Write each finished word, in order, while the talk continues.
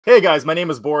Hey guys, my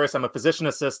name is Boris. I'm a physician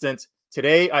assistant.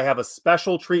 Today I have a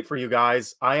special treat for you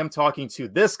guys. I am talking to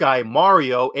this guy,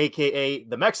 Mario, aka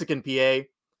the Mexican PA,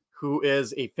 who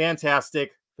is a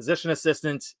fantastic physician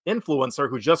assistant influencer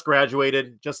who just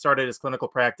graduated, just started his clinical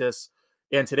practice.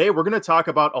 And today we're going to talk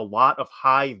about a lot of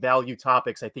high value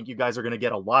topics I think you guys are going to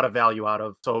get a lot of value out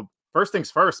of. So first things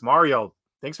first, Mario,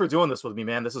 thanks for doing this with me,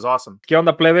 man. This is awesome. ¿Qué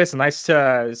onda, plebes? Nice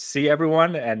to see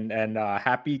everyone, and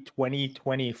happy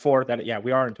 2024.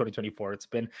 We are in 2024. It's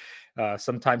been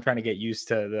some time trying to get used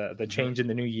to the change in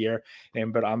the new year,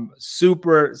 but I'm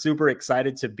super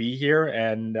excited to be here,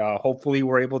 and hopefully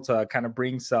we're able to kind of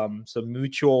bring some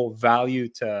mutual value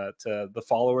to the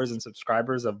followers and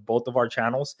subscribers of both of our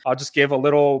channels. I'll just give a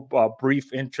little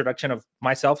brief introduction of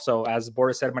myself. So as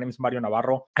Boris said, my name is Mario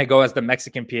Navarro. I go as the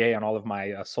Mexican PA on all of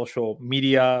my social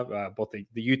media, both the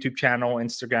YouTube channel,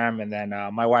 Instagram, and then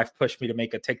my wife pushed me to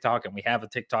make a TikTok, and we have a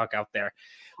TikTok out there.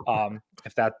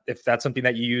 If that's something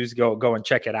that you use, go and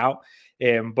check it out.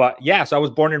 But yeah, so I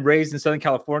was born and raised in Southern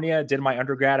California, did my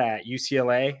undergrad at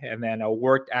UCLA, and then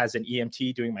worked as an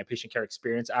EMT doing my patient care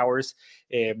experience hours.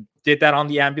 Did that on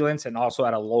the ambulance and also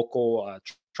at a local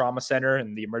trauma center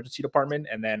in the emergency department,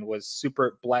 and then was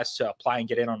super blessed to apply and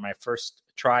get in on my first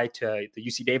try to the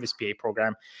UC Davis PA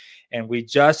program. And we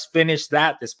just finished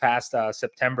that this past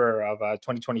September of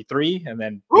 2023, and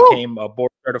then became a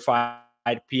board certified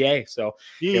PA. So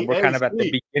we're kind of at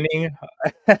the beginning.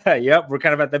 Yep, we're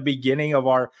kind of at the beginning of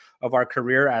our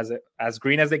career as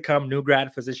green as they come, new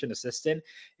grad physician assistant.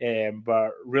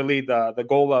 But really the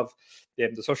goal of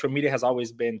the social media has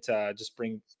always been to just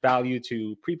bring value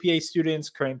to pre-PA students,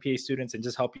 current PA students, and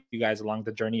just help you guys along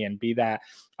the journey and be that,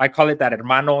 I call it that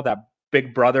hermano, that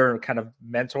big brother kind of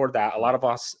mentor that a lot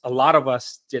of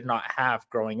us did not have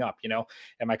growing up,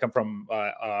 and I come from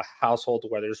a household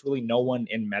where there's really no one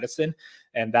in medicine,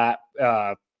 and that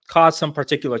caused some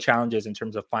particular challenges in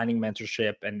terms of finding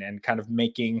mentorship and kind of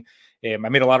making, I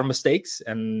made a lot of mistakes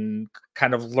and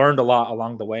kind of learned a lot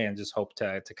along the way, and just hope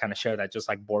to kind of share that, just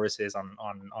like Boris is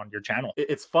on your channel.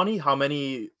 It's funny how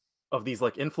many of these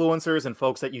like influencers and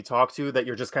folks that you talk to that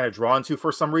you're just kind of drawn to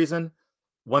for some reason,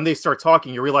 when they start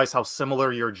talking, you realize how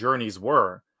similar your journeys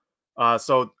were.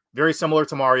 So very similar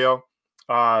to Mario.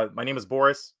 My name is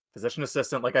Boris, physician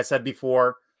assistant. Like I said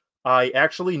before, I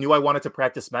actually knew I wanted to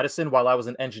practice medicine while I was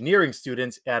an engineering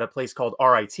student at a place called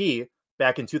RIT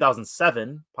back in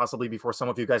 2007, possibly before some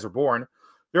of you guys were born,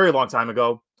 very long time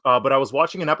ago. But I was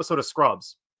watching an episode of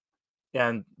Scrubs,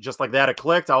 and just like that, it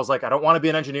clicked. I was like, I don't want to be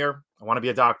an engineer. I want to be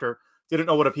a doctor. Didn't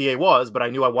know what a PA was, but I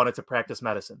knew I wanted to practice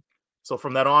medicine. So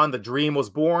from that on, the dream was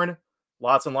born.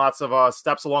 Lots and lots of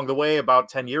steps along the way, about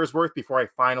 10 years worth before I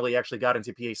finally actually got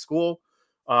into PA school.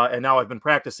 And now I've been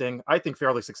practicing, I think,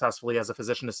 fairly successfully as a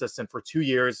physician assistant for 2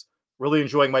 years. Really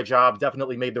enjoying my job.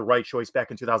 Definitely made the right choice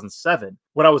back in 2007.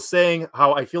 What I was saying,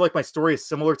 how I feel like my story is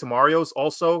similar to Mario's.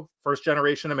 Also,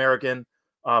 first-generation American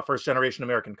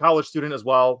college student as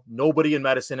well. Nobody in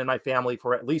medicine in my family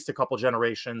for at least a couple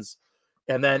generations.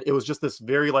 And then it was just this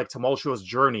very like tumultuous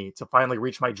journey to finally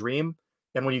reach my dream.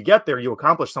 And when you get there, you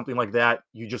accomplish something like that,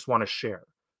 you just want to share.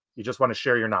 You just want to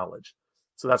share your knowledge.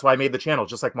 So that's why I made the channel.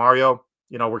 Just like Mario,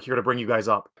 we're here to bring you guys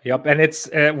up. Yep. And it's,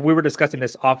 we were discussing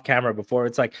this off camera before.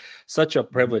 It's like such a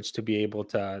privilege to be able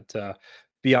to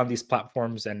be on these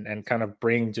platforms and kind of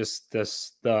bring just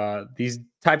these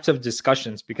types of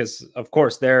discussions, because of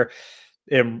course they're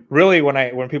really,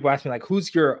 when people ask me like,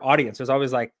 who's your audience? There's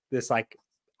always like this like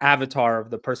avatar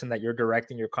of the person that you're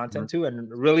directing your content to. And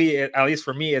really, at least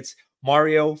for me, it's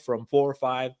Mario from 4 or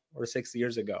 5 or 6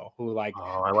 years ago, who I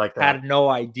like that. Had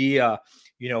no idea,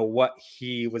 what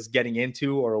he was getting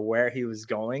into or where he was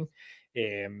going.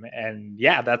 And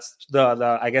yeah, that's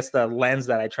the I guess the lens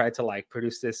that I tried to like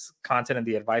produce this content, and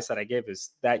the advice that I gave is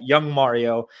that young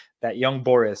Mario, that young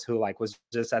Boris, who like was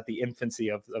just at the infancy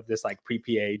of this like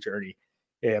pre-PA journey.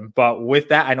 But with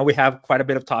that, I know we have quite a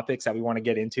bit of topics that we want to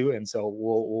get into, and so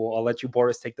I'll let you,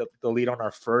 Boris, take the lead on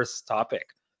our first topic.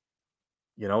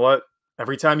 You know what?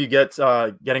 Every time you get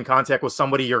in contact with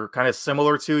somebody you're kind of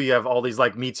similar to, you have all these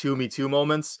like me too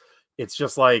moments. It's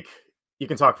just like you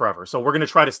can talk forever. So we're going to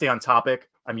try to stay on topic.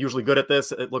 I'm usually good at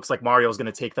this. It looks like Mario is going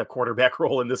to take that quarterback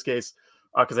role in this case,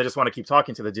 because I just want to keep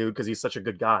talking to the dude because he's such a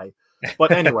good guy.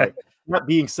 But anyway, that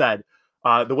being said,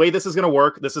 the way this is going to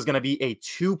work, this is going to be a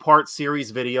 2-part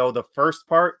series video. The first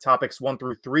part, topics 1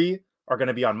 through 3, are going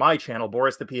to be on my channel,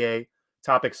 Boris the PA.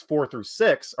 Topics 4 through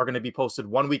 6 are going to be posted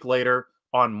 1 week later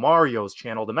on Mario's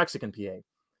channel, the Mexican PA.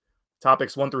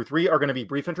 Topics 1 through 3 are going to be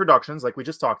brief introductions, like we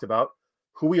just talked about,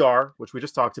 who we are, which we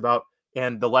just talked about,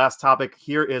 and the last topic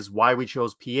here is why we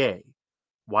chose PA,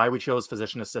 why we chose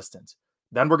physician assistant.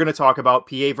 Then we're going to talk about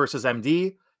PA versus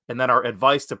MD, and then our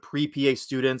advice to pre-PA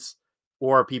students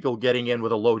or people getting in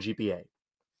with a low GPA.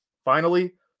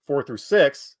 Finally, 4 through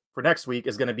 6 for next week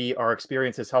is going to be our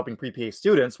experiences helping pre-PA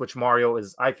students, which Mario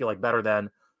is, I feel like, better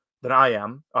than I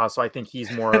am. So I think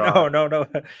he's more. No.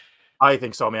 I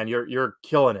think so, man. You're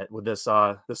killing it with this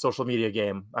social media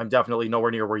game. I'm definitely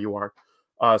nowhere near where you are.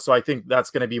 So I think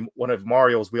that's going to be one of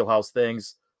Mario's wheelhouse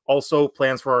things. Also,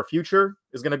 plans for our future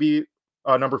is going to be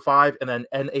number 5, and then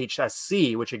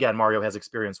NHSC, which again Mario has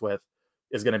experience with,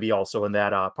 is going to be also in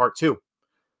that part 2.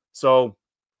 So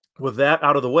with that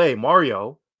out of the way,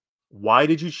 Mario, why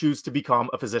did you choose to become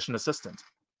a physician assistant?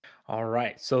 All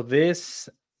right. So this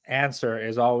answer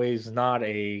is always not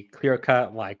a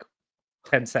clear-cut, like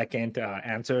 10-second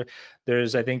answer.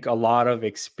 There's, I think, a lot of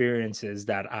experiences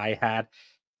that I had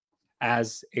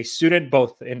as a student,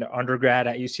 both in the undergrad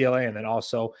at UCLA and then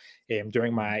also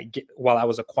during while I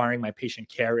was acquiring my patient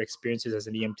care experiences as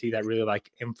an EMT, that really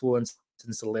like influenced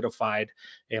and solidified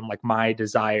like my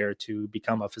desire to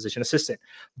become a physician assistant.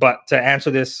 But to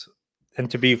answer this and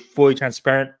to be fully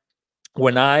transparent,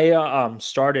 when I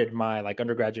started my like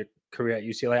undergraduate career at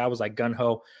UCLA, I was like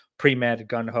gung-ho, pre-med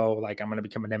gung-ho, like I'm going to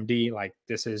become an MD, like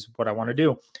this is what I want to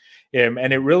do. And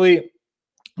it really,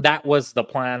 that was the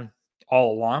plan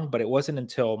all along, but it wasn't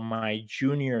until my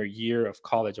junior year of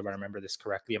college, if I remember this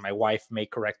correctly, and my wife may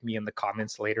correct me in the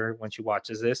comments later when she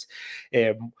watches this,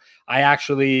 I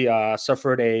actually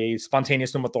suffered a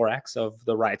spontaneous pneumothorax of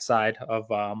the right side of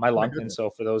my lung. And so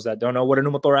for those that don't know what a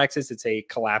pneumothorax is, it's a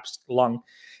collapsed lung.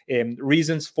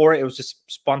 Reasons for it was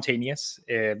just spontaneous.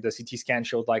 The CT scan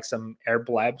showed like some air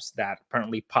blebs that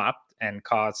apparently popped and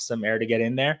caused some air to get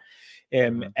in there.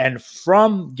 And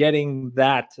from getting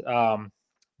that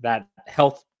that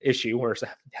health issue or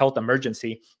health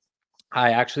emergency,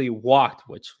 I actually walked,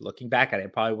 which looking back at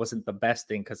it probably wasn't the best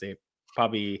thing because it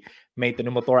probably made the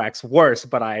pneumothorax worse.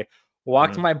 But I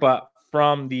walked my butt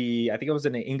from I think it was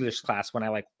in an English class when I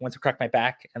like went to crack my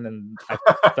back, and then I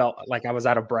felt like I was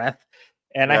out of breath.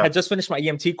 And I had just finished my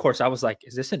EMT course. I was like,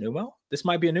 is this a pneumo? This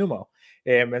might be a pneumo.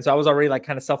 And so I was already like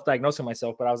kind of self-diagnosing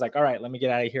myself, but I was like, all right, let me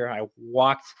get out of here. I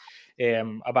walked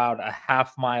about a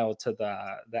half mile to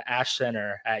the ASH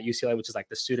Center at UCLA, which is like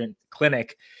the student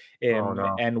clinic,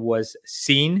 and was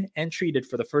seen and treated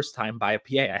for the first time by a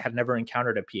PA. I had never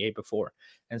encountered a PA before.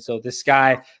 And so this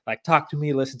guy like talked to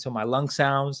me, listened to my lung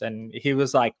sounds, and he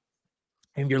was like,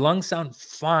 and your lungs sound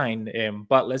fine,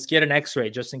 but let's get an x-ray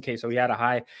just in case. So we had a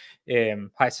high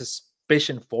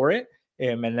suspicion for it.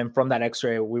 And then from that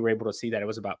x-ray, we were able to see that it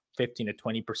was about 15 to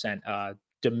 20%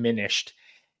 diminished.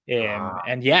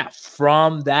 And yeah,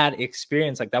 from that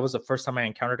experience, like that was the first time I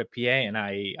encountered a PA, and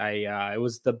it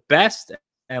was the best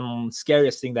and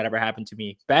scariest thing that ever happened to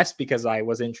me. Best because I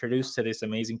was introduced to this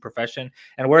amazing profession,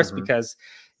 and worse because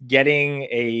getting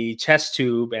a chest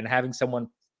tube and having someone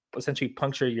essentially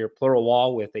puncture your pleural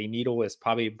wall with a needle is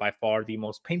probably by far the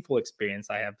most painful experience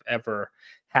I have ever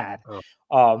had.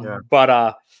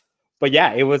 But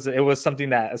yeah, it was something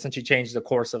that essentially changed the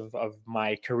course of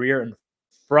my career. And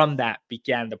from that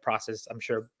began the process. I'm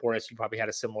sure, Boris, you probably had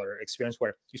a similar experience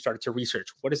where you started to research,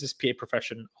 what is this PA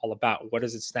profession all about? What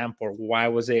does it stand for? Why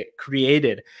was it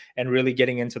created? And really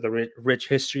getting into the rich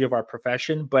history of our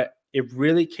profession. But it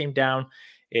really came down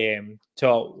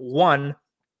to one,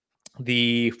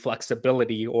 the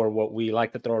flexibility, or what we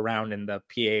like to throw around in the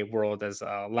PA world as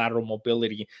lateral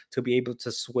mobility, to be able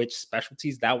to switch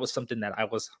specialties. That was something that I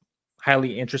was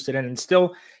highly interested in and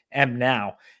still am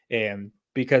now,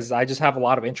 because I just have a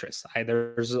lot of interests.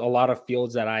 There's a lot of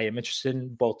fields that I am interested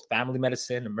in, both family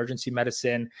medicine, emergency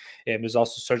medicine, and there's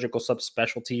also surgical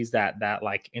subspecialties that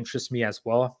like interest me as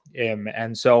well.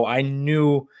 And so I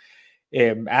knew,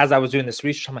 as I was doing this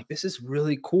research, I'm like, this is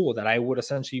really cool that I would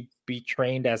essentially be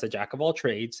trained as a jack of all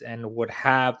trades and would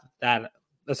have that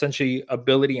essentially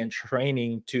ability and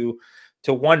training to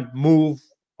one, move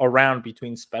around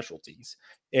between specialties.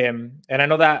 And I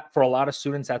know that for a lot of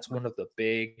students, that's one of the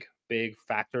big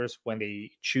factors when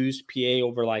they choose PA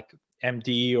over like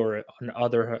MD or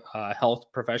another health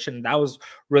profession. That was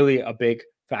really a big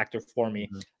factor for me,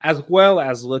 as well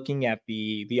as looking at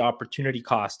the opportunity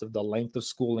cost of the length of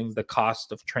schooling, the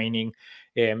cost of training,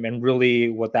 and really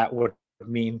what that would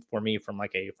mean for me from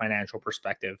like a financial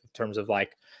perspective in terms of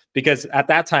like, because at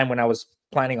that time when I was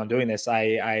planning on doing this,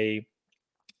 I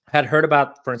had heard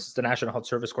about, for instance, the National Health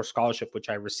Service Corps scholarship, which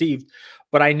I received,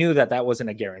 but I knew that that wasn't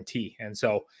a guarantee. And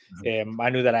so I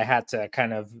knew that I had to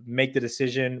kind of make the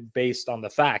decision based on the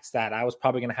facts that I was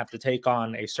probably going to have to take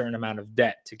on a certain amount of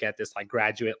debt to get this like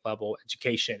graduate level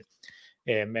education.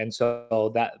 And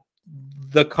so that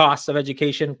the cost of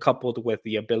education coupled with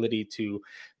the ability to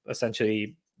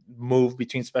essentially move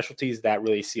between specialties, that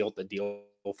really sealed the deal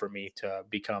for me to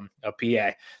become a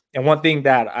PA. And one thing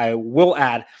that I will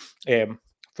add,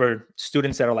 for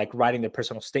students that are like writing their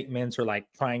personal statements or like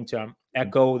trying to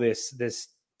echo this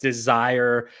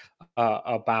desire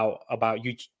about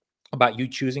you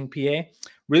choosing PA,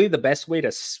 really the best way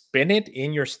to spin it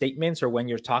in your statements or when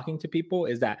you're talking to people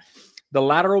is that the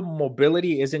lateral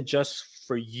mobility isn't just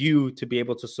for you to be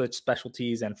able to switch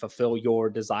specialties and fulfill your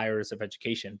desires of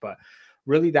education, but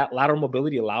really that lateral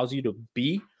mobility allows you to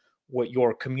be what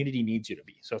your community needs you to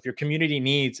be. So if your community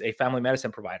needs a family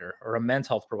medicine provider or a men's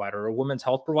health provider or a women's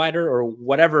health provider or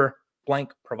whatever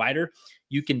blank provider,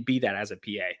 you can be that as a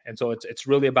PA. And so it's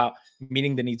really about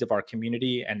meeting the needs of our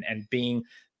community and being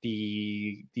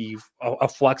a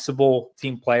flexible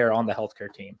team player on the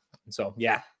healthcare team. And so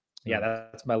yeah,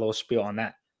 that's my little spiel on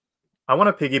that. I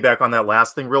want to piggyback on that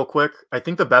last thing real quick. I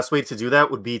think the best way to do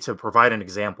that would be to provide an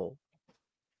example.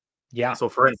 Yeah. So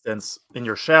for instance, in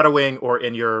your shadowing or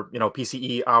in your,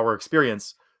 PCE hour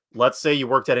experience, let's say you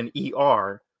worked at an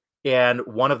ER and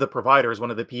one of the providers,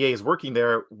 one of the PAs working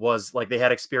there was like, they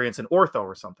had experience in ortho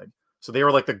or something. So they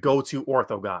were like the go-to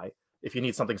ortho guy. If you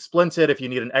need something splinted, if you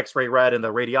need an x-ray read and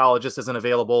the radiologist isn't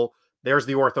available, there's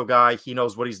the ortho guy. He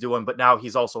knows what he's doing, but now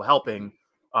he's also helping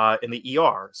in the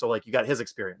ER. So like you got his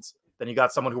experience. Then you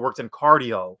got someone who worked in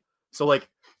cardio. So like,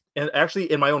 and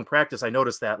actually in my own practice, I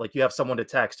noticed that like you have someone to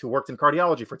text who worked in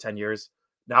cardiology for 10 years.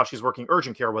 Now she's working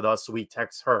urgent care with us. So we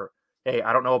text her, hey,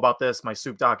 I don't know about this. My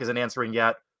soup doc isn't answering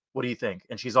yet. What do you think?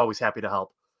 And she's always happy to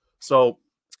help. So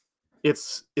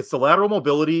it's the lateral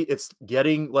mobility. It's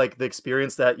getting like the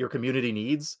experience that your community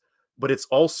needs, but it's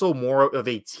also more of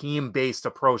a team-based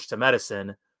approach to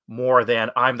medicine more than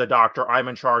I'm the doctor, I'm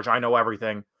in charge, I know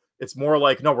everything. It's more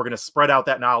like, no, we're going to spread out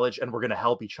that knowledge and we're going to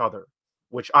help each other,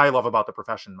 which I love about the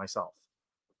profession myself.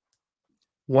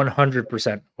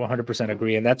 100%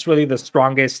 agree. And that's really the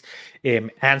strongest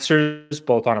answers,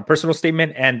 both on a personal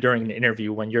statement and during an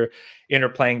interview, when you're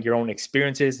interplaying your own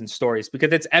experiences and stories,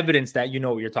 because it's evidence that you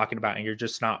know what you're talking about and you're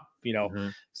just not,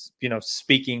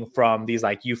 speaking from these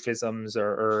like euphemisms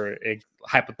or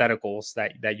hypotheticals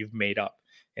that you've made up.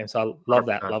 And so I love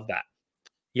that. Love that.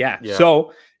 Yeah.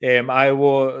 So I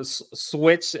will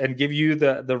switch and give you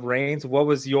the reins. What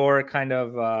was your kind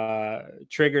of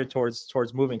trigger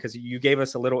towards moving? Because you gave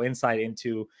us a little insight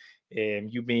into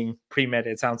you being pre-med,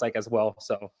 it sounds like, as well.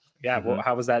 So yeah, well,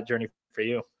 how was that journey for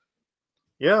you?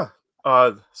 Yeah.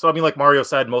 So I mean, like Mario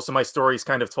said, most of my stories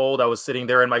kind of told. I was sitting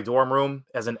there in my dorm room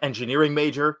as an engineering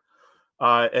major.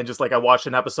 And just like I watched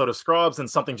an episode of Scrubs and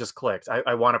something just clicked.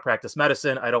 I want to practice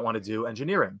medicine. I don't want to do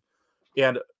engineering.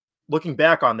 And looking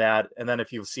back on that, and then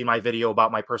if you've seen my video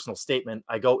about my personal statement,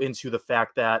 I go into the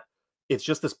fact that it's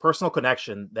just this personal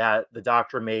connection that the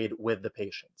doctor made with the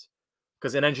patient.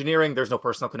 Because in engineering, there's no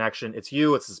personal connection. It's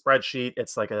you, it's a spreadsheet,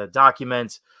 it's like a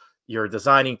document. You're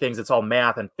designing things, it's all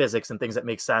math and physics and things that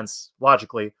make sense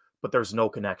logically, but there's no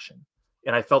connection.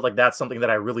 And I felt like that's something that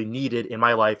I really needed in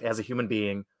my life as a human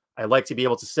being. I like to be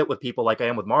able to sit with people like I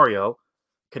am with Mario,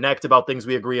 connect about things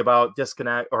we agree about,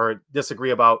 disconnect or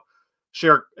disagree about,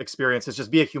 share experiences,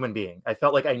 just be a human being. I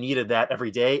felt like I needed that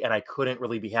every day, and I couldn't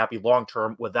really be happy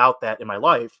long-term without that in my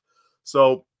life.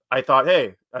 So I thought,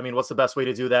 hey, I mean, what's the best way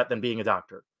to do that than being a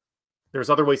doctor? There's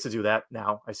other ways to do that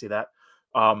now. I see that.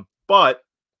 But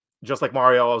just like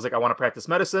Mario, I was like, I want to practice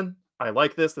medicine. I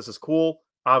like this. This is cool.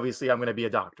 Obviously, I'm going to be a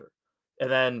doctor. And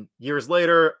then years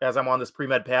later, as I'm on this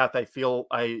pre-med path, I feel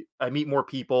I meet more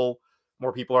people.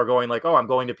 More people are going like, oh, I'm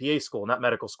going to PA school, not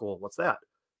medical school. What's that?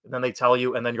 And then they tell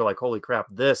you, and then you're like, holy crap,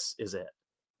 this is it.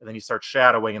 And then you start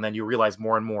shadowing, and then you realize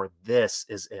more and more, this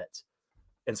is it.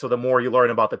 And so the more you learn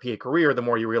about the PA career, the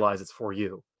more you realize it's for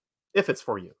you. If it's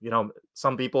for you.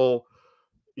 Some people,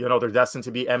 they're destined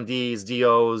to be MDs,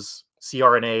 DOs,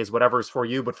 CRNAs, whatever's for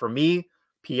you. But for me,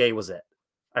 PA was it.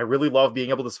 I really love being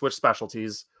able to switch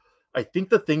specialties. I think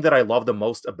the thing that I love the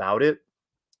most about it,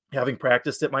 having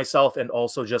practiced it myself, and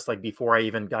also just like before I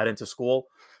even got into school,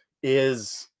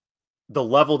 is the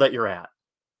level that you're at.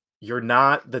 You're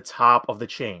not the top of the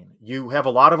chain. You have a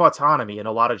lot of autonomy in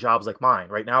a lot of jobs like mine.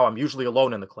 Right now, I'm usually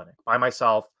alone in the clinic by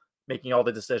myself, making all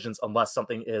the decisions unless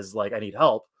something is like I need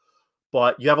help.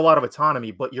 But you have a lot of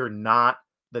autonomy, but you're not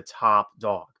the top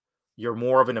dog. You're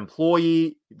more of an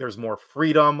employee. There's more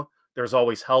freedom. There's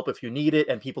always help if you need it.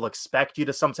 And people expect you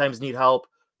to sometimes need help.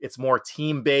 It's more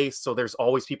team-based. So there's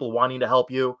always people wanting to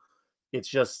help you.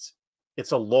 It's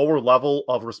a lower level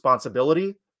of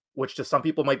responsibility, which to some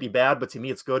people might be bad, but to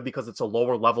me it's good because it's a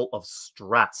lower level of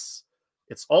stress.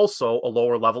 It's also a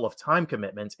lower level of time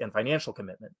commitment and financial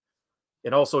commitment.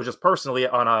 And also just personally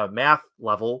on a math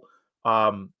level,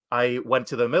 I went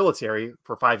to the military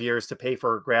for 5 years to pay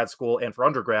for grad school and for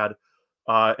undergrad.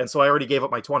 And so I already gave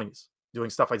up my 20s doing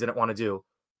stuff I didn't want to do.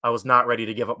 I was not ready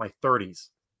to give up my 30s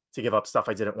to give up stuff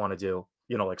I didn't want to do,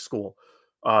 like school.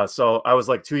 So I was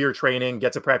like 2-year training,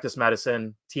 get to practice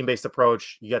medicine, team-based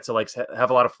approach. You get to like have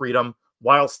a lot of freedom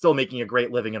while still making a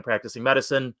great living and practicing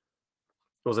medicine.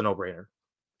 It was a no-brainer.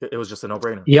 It was just a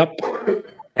no-brainer. Yep.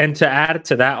 And to add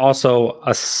to that, also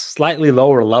a slightly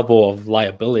lower level of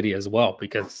liability as well,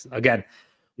 because again,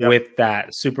 with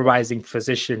that supervising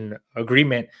physician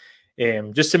agreement,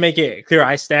 just to make it clear,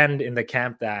 I stand in the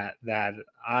camp that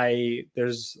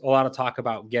there's a lot of talk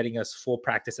about getting us full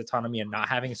practice autonomy and not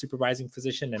having a supervising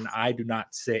physician, and I do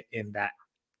not sit in that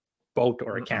boat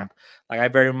or a camp. Like, I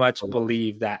very much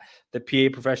believe that the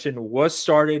PA profession was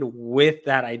started with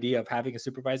that idea of having a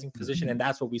supervising physician, and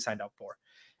that's what we signed up for.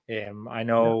 I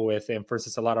know with, for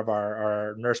instance, a lot of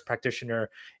our nurse practitioner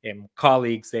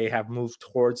colleagues, they have moved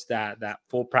towards that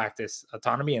full practice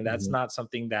autonomy, and that's not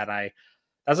something that I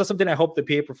hope the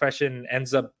PA profession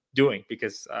ends up doing,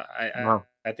 because I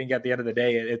think at the end of the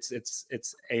day,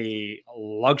 it's a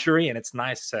luxury, and it's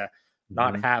nice to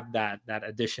not have that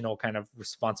additional kind of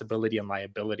responsibility and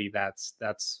liability that's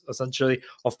essentially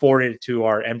afforded to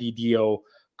our MDDO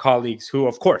colleagues, who,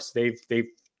 of course, they've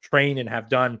trained and have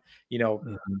done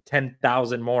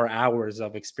 10,000 more hours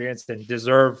of experience and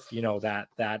deserve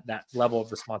that level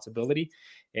of responsibility.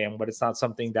 But it's not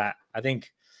something that I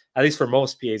think, at least for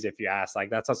most PAs, if you ask, like,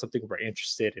 that's not something we're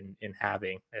interested in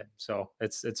having. And so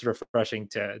it's refreshing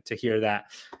to hear that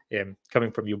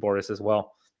coming from you, Boris, as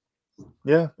well.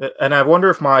 Yeah. And I wonder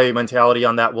if my mentality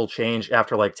on that will change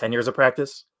after like 10 years of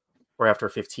practice, or after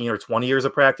 15 or 20 years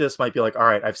of practice. Might be like, all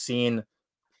right, I've seen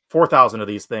 4,000 of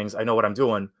these things. I know what I'm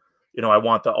doing. I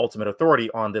want the ultimate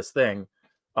authority on this thing.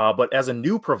 But as a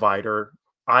new provider,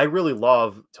 I really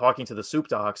love talking to the soup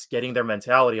docs, getting their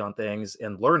mentality on things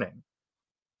and learning.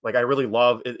 Like, I really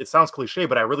love it. It sounds cliche,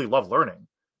 but I really love learning.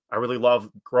 I really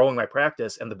love growing my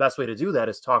practice. And the best way to do that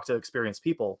is talk to experienced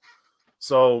people.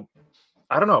 So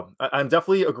I don't know. I'm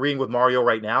definitely agreeing with Mario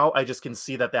right now. I just can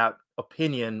see that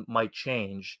opinion might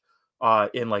change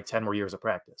in like 10 more years of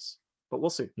practice, but we'll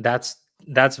see. That's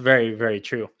very, very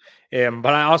true.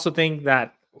 But I also think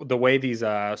that the way these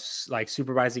like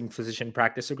supervising physician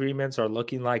practice agreements are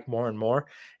looking like more and more,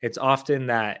 it's often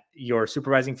that your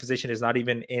supervising physician is not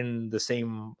even in the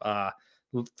same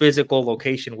physical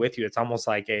location with you. It's almost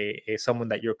like a someone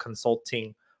that you're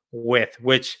consulting with,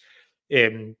 which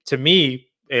to me,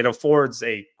 it affords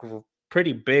a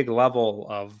pretty big level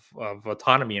of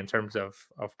autonomy in terms of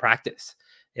practice.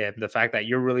 And the fact that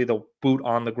you're really the boot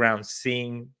on the ground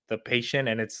seeing the patient,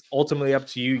 and it's ultimately up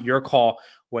to you, your call,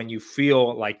 when you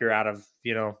feel like you're out of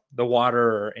the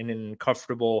water or in an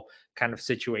uncomfortable kind of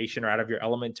situation or out of your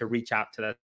element, to reach out to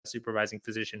that supervising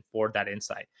physician for that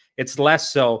insight. It's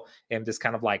less so in this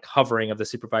kind of like hovering of the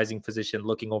supervising physician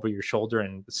looking over your shoulder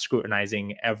and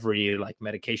scrutinizing every like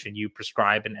medication you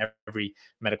prescribe and every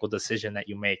medical decision that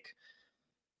you make.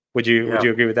 Would you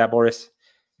agree with that, Boris?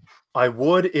 I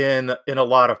would in a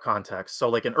lot of contexts. So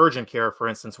like in urgent care, for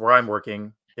instance, where I'm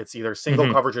working, it's either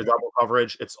single coverage or double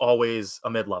coverage. It's always a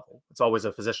mid-level. It's always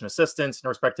a physician assistant,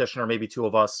 nurse practitioner, maybe 2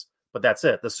 of us, but that's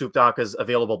it. The soup doc is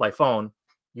available by phone,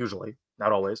 usually,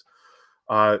 not always.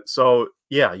 So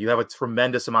yeah, you have a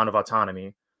tremendous amount of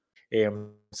autonomy.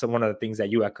 So one of the things that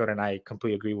you echoed and I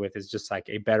completely agree with is just like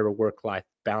a better work-life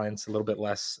balance, a little bit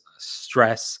less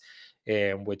stress,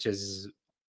 which is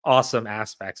awesome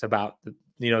aspects about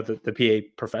the PA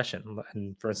profession.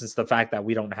 And for instance, the fact that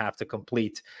we don't have to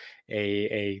complete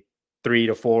a 3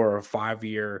 to 4 or 5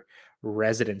 year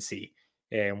residency,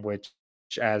 which,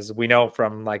 as we know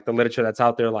from like the literature that's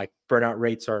out there, like burnout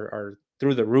rates are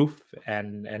through the roof.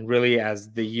 And really,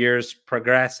 as the years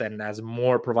progress and as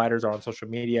more providers are on social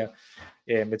media,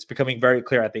 it's becoming very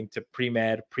clear, I think, to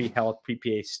pre-med, pre-health,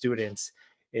 pre-PA students,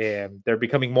 they're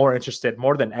becoming more interested,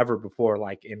 more than ever before,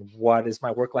 like, in what is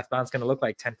my work-life balance going to look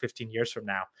like 10, 15 years from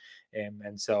now.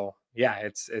 And so, yeah,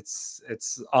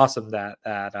 it's awesome that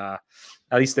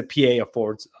at least the PA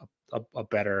affords a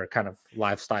better kind of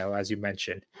lifestyle, as you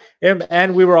mentioned.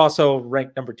 And we were also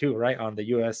ranked number 2, right, on the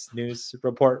US News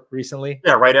report recently.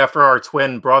 Yeah, right after our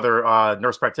twin brother,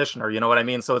 nurse practitioner. You know what I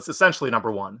mean? So it's essentially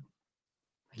number 1.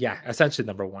 Yeah, essentially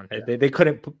number 1. Yeah. They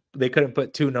couldn't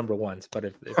put 2 number 1s, but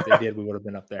if they did, we would have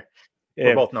been up there.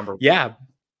 We're both number 1. Yeah.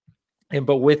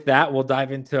 But with that, we'll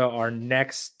dive into our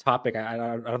next topic. I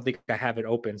don't think I have it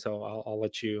open, so I'll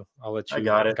let you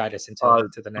guide us into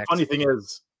the next. The funny thing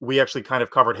is, we actually kind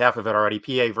of covered half of it already.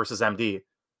 PA versus MD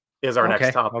is our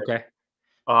next topic. Okay.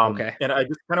 Okay. And I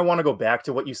just kind of want to go back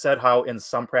to what you said, how in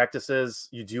some practices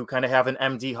you do kind of have an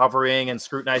MD hovering and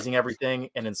scrutinizing everything,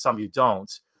 and in some you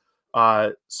don't.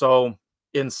 So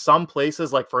in some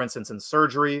places, like for instance, in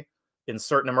surgery, in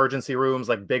certain emergency rooms,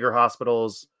 like bigger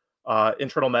hospitals,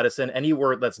 internal medicine,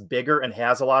 anywhere that's bigger and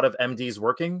has a lot of MDs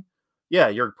working, yeah,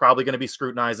 you're probably going to be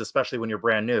scrutinized, especially when you're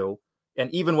brand new. And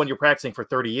even when you're practicing for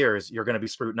 30 years, you're going to be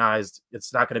scrutinized.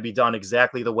 It's not going to be done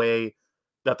exactly the way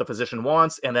that the physician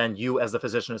wants. And then you, as the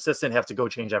physician assistant, have to go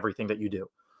change everything that you do.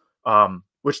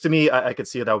 Which to me, I could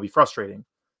see that would be frustrating.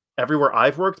 Everywhere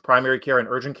I've worked, primary care and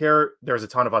urgent care, there's a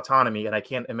ton of autonomy, and I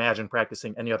can't imagine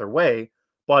practicing any other way.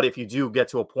 But if you do get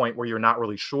to a point where you're not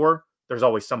really sure, there's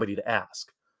always somebody to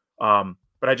ask.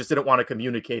 But I just didn't want to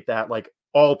communicate that like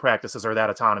all practices are that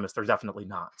autonomous. They're definitely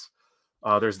not.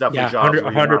 There's definitely jobs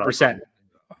where you're not 100%.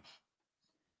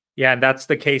 Yeah, and that's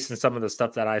the case in some of the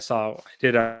stuff that I saw. I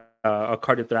did a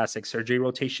cardiothoracic surgery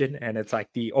rotation, and it's like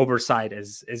the oversight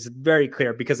is very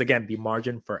clear because again, the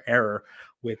margin for error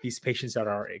with these patients that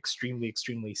are extremely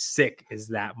sick is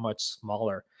that much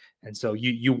smaller, and so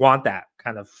you want that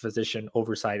kind of physician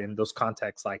oversight in those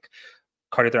contexts like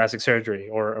cardiothoracic surgery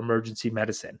or emergency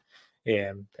medicine.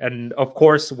 And of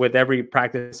course, with every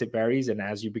practice, it varies. And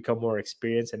as you become more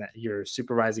experienced and your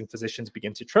supervising physicians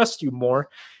begin to trust you more,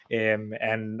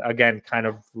 and again, kind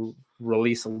of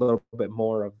release a little bit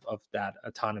more of that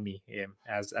autonomy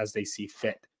as they see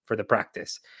fit for the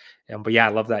practice. But yeah,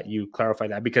 I love that you clarify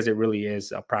that because it really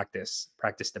is a practice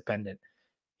dependent.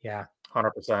 Yeah.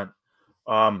 100%.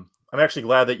 I'm actually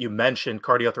glad that you mentioned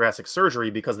cardiothoracic surgery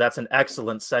because that's an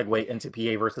excellent segue into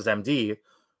PA versus MD.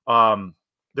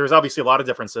 There's obviously a lot of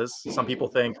differences. Some people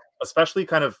think, especially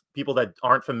kind of people that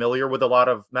aren't familiar with a lot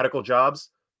of medical jobs,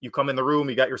 you come in the room,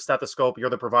 you got your stethoscope, you're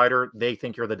the provider, they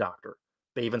think you're the doctor.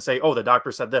 They even say, oh, the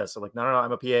doctor said this. So like, no,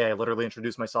 I'm a PA. I literally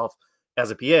introduced myself as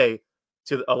a PA.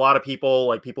 To a lot of people,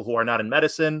 like people who are not in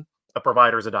medicine, a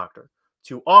provider is a doctor.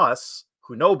 To us,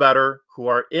 who know better, who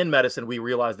are in medicine, we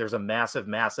realize there's a massive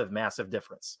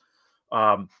difference.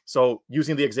 So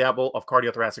using the example of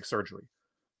cardiothoracic surgery.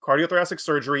 Cardiothoracic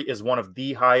surgery is one of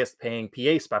the highest paying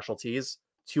PA specialties,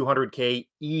 200K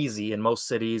easy in most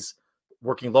cities,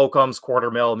 working locums, quarter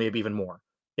mil, maybe even more.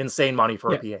 Insane money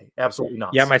for a PA. Absolutely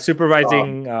nuts. Yeah, my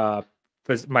supervising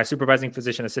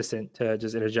physician assistant, to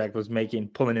just interject, was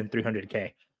pulling in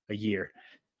 300K a year,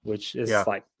 which is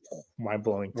like mind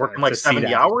blowing. Working like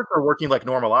 70 hours or working like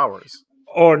normal hours?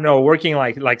 Oh no, working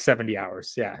like 70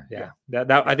 hours. Yeah.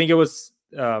 That I think it was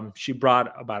she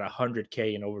brought about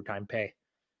 100K in overtime pay.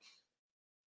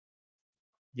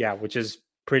 Yeah, which is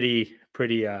pretty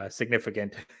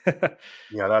significant.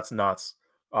 Yeah, that's nuts.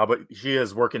 But she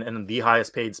is working in the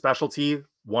highest paid specialty,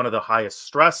 one of the highest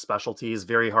stress specialties,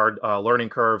 very hard learning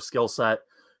curve, skill set.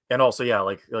 And also, yeah,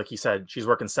 like you said, she's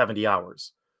working 70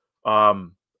 hours.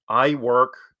 I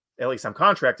work, at least I'm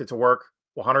contracted to work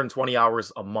 120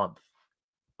 hours a month,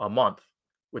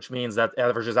 which means that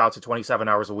averages out to 27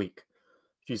 hours a week.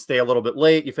 If you stay a little bit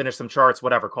late, you finish some charts,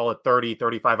 whatever, call it 30,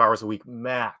 35 hours a week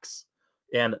max.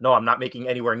 And no, I'm not making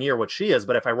anywhere near what she is,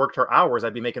 but if I worked her hours,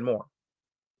 I'd be making more.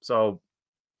 So,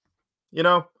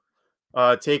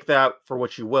 take that for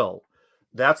what you will.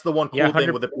 That's the one cool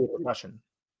thing with the PA profession.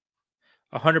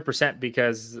 100%,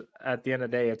 because at the end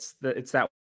of the day, it's that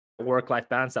work-life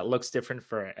balance that looks different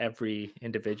for every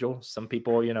individual. Some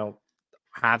people,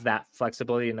 have that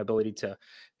flexibility and ability to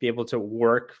be able to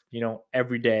work,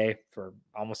 every day for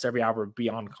almost every hour, be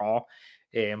on call.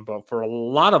 But for a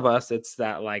lot of us, it's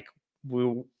that like we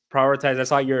prioritize. I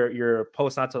saw your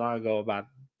post not too long ago about,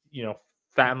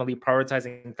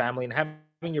 prioritizing family and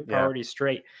having your priorities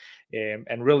straight.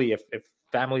 And really, if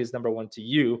family is number one to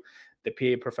you, the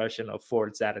PA profession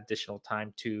affords that additional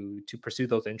time to pursue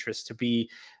those interests, to be,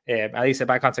 at least in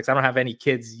my context, I don't have any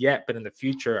kids yet, but in the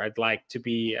future, I'd like to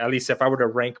be, at least if I were to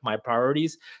rank my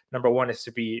priorities, number one is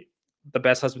to be the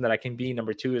best husband that I can be.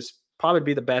 Number two is probably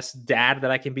be the best dad that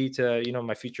I can be to,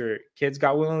 my future kids,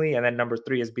 God willingly. And then number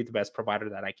three is be the best provider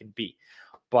that I can be.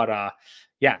 But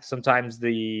sometimes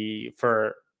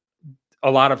for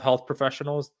a lot of health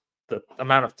professionals, the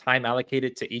amount of time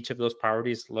allocated to each of those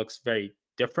priorities looks very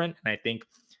different. And I think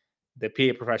the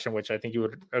PA profession, which I think you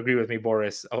would agree with me,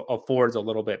 Boris, affords a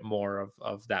little bit more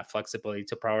of that flexibility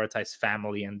to prioritize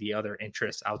family and the other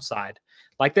interests outside,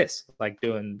 like this, like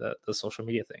doing the social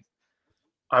media thing.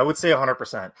 I would say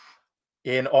 100%.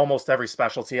 In almost every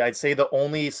specialty, I'd say the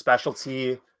only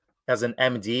specialty as an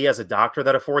MD, as a doctor,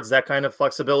 that affords that kind of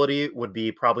flexibility would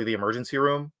be probably the emergency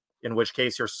room, in which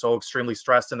case you're so extremely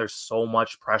stressed and there's so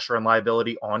much pressure and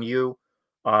liability on you.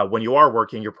 When you are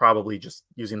working, you're probably just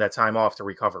using that time off to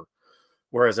recover.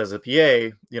 Whereas as a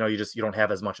PA, you don't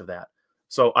have as much of that.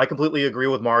 So I completely agree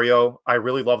with Mario. I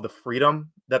really love the freedom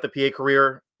that the PA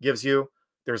career gives you.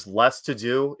 There's less to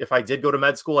do. If I did go to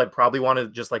med school, I'd probably want to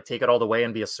just like take it all the way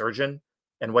and be a surgeon.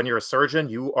 And when you're a surgeon,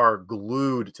 you are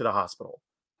glued to the hospital.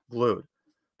 Glued.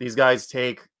 These guys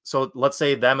take, so let's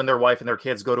say them and their wife and their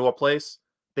kids go to a place,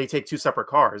 they take two separate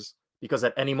cars because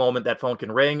at any moment that phone can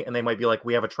ring and they might be like,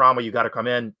 we have a trauma, you got to come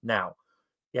in now.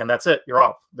 And that's it. You're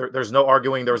off. There's no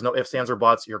arguing. There's no ifs, ands, or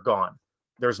buts. You're gone.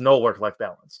 There's no work-life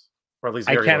balance. Or at least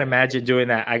I very can't little. imagine doing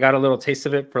that. I got a little taste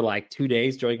of it for like 2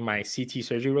 days during my CT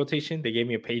surgery rotation. They gave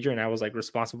me a pager and I was like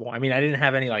responsible. I mean, I didn't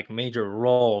have any like major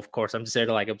role, of course. I'm just there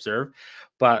to like observe.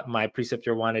 But my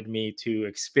preceptor wanted me to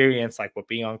experience like what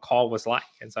being on call was like.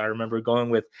 And so I remember going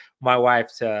with my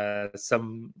wife to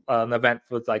some an event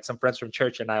with like some friends from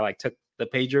church, and I like took the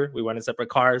pager. We went in separate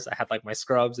cars. I had like my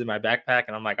scrubs in my backpack,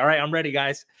 and I'm like, all right, I'm ready,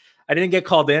 guys. I didn't get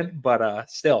called in, but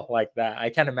still like that. I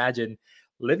can't imagine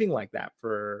living like that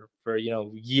for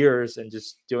years and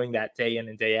just doing that day in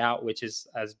and day out, which is,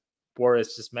 as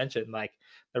Boris just mentioned, like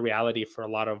the reality for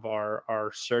a lot of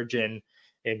our surgeon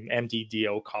and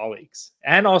MDDO colleagues,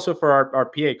 and also for our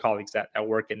PA colleagues that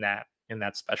work in that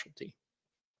specialty.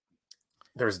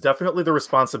 There's definitely the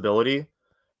responsibility,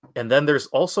 and then there's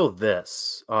also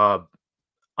this.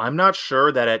 I'm not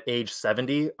sure that at age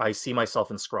 70 I see myself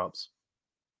in scrubs.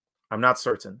 I'm not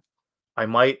certain. I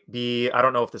might be, I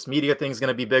don't know if this media thing is going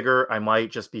to be bigger. I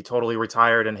might just be totally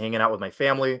retired and hanging out with my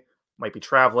family, might be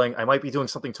traveling. I might be doing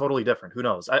something totally different. Who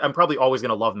knows? I'm probably always going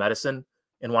to love medicine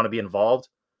and want to be involved,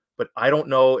 but I don't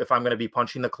know if I'm going to be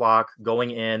punching the clock,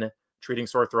 going in, treating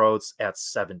sore throats at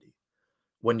 70.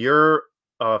 When you're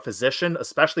a physician,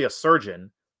 especially a surgeon,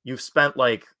 you've spent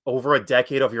like over a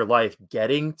decade of your life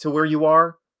getting to where you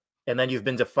are, and then you've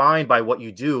been defined by what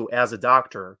you do as a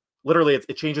doctor. Literally,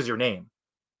 it changes your name.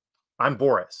 I'm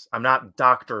Boris. I'm not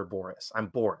Dr. Boris. I'm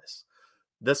Boris.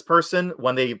 This person,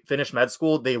 when they finish med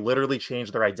school, they literally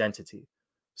change their identity.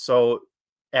 So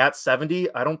at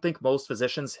 70, I don't think most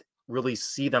physicians really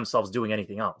see themselves doing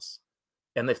anything else.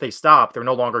 And if they stop, they're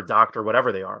no longer doctor,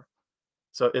 whatever they are.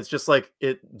 So it's just like,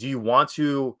 do you want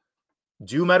to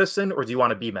do medicine or do you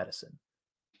want to be medicine?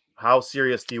 How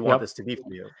serious do you want this to be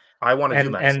for you? I want to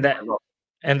do medicine.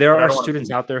 And there are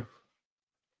students out there.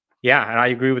 Yeah, and I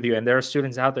agree with you. And there are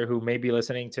students out there who may be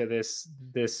listening to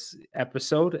this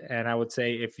episode. And I would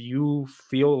say, if you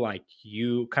feel like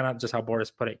you, kind of just how Boris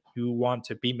put it, you want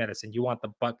to be medicine, you want the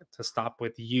buck to stop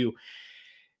with you,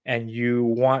 and you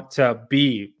want to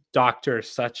be doctor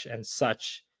such and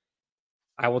such,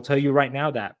 I will tell you right now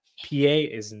that PA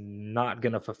is not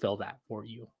going to fulfill that for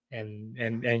you.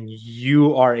 And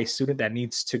you are a student that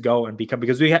needs to go and become,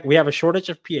 because we have a shortage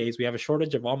of PAs, we have a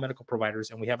shortage of all medical providers,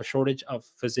 and we have a shortage of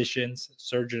physicians,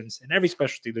 surgeons, in every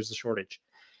specialty. There's a shortage.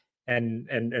 And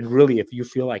really, if you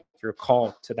feel like you're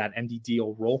called to that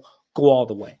MDDO role, go all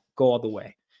the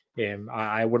way.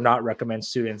 I would not recommend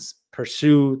students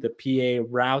pursue the PA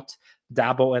route,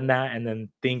 dabble in that, and then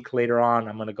think later on,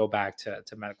 I'm going to go back to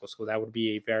medical school. That would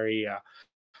be a very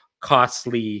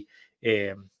costly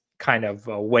kind of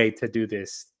a way to do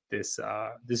this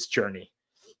journey.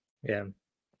 Yeah.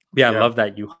 I love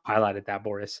that you highlighted that,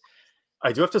 Boris.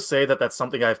 I do have to say that that's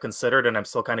something I've considered, and I'm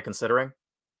still kind of considering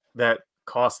that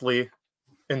costly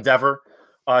endeavor,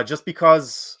 just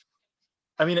because,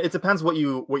 I mean, it depends what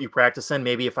you practice in.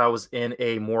 Maybe if I was in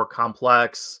a more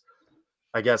complex,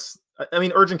 I guess, I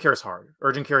mean, urgent care is hard.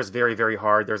 Urgent care is very, very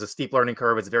hard. There's a steep learning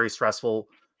curve. It's very stressful.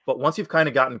 But once you've kind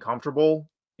of gotten comfortable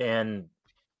in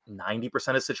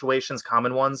 90% of situations,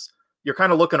 common ones, you're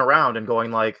kind of looking around and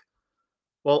going like,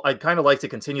 well, I'd kind of like to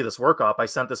continue this workup. I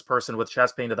sent this person with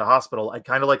chest pain to the hospital. I'd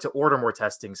kind of like to order more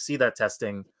testing, see that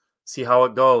testing, see how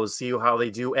it goes, see how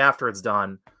they do after it's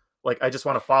done. Like, I just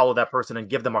want to follow that person and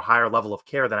give them a higher level of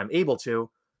care than I'm able to.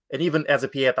 And even as a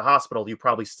PA at the hospital, you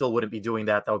probably still wouldn't be doing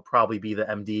that. That would probably be the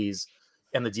MDs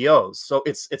and the DOs. So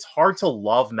it's hard to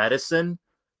love medicine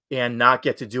and not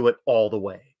get to do it all the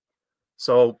way.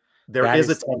 So there is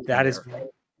a tension there.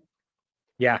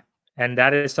 Yeah. And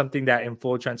that is something that, in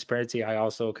full transparency, I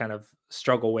also kind of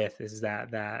struggle with, is that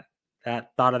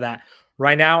thought of that.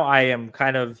 Right now, I am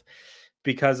kind of,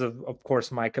 because of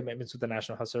course, my commitments with the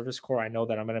National Health Service Corps, I know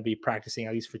that I'm going to be practicing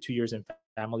at least for 2 years in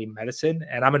family medicine.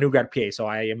 And I'm a new grad PA, so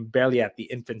I am barely at the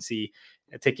infancy,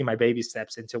 taking my baby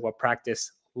steps into what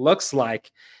practice looks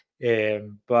like.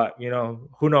 But,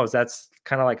 who knows? That's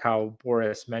kind of like how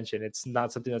Boris mentioned. It's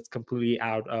not something that's completely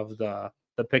out of the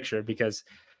picture, because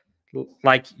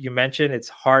like you mentioned, it's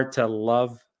hard to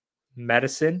love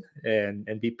medicine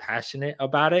and be passionate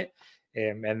about it,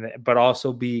 but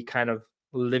also be kind of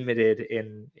limited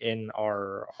in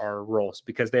our roles,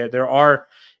 because there are,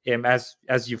 as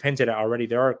you've hinted at already,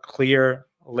 there are clear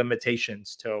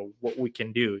limitations to what we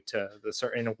can do to the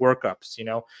certain workups.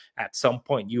 At some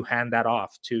point you hand that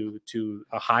off to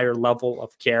a higher level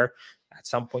of care. At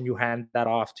some point you hand that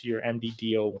off to your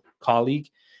MDDO colleague.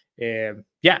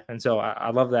 Yeah, and so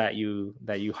I love that you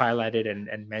highlighted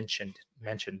and mentioned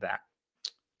that.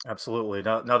 Absolutely.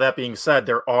 Now that being said,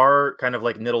 there are kind of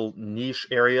like little niche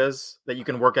areas that you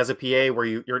can work as a PA where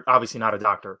you're obviously not a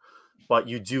doctor, but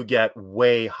you do get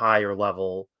way higher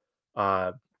level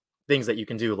things that you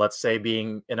can do. Let's say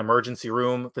being an emergency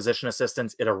room physician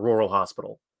assistant at a rural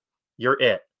hospital. You're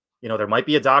it. There might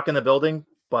be a doc in the building,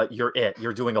 but you're it.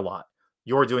 You're doing a lot.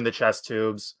 You're doing the chest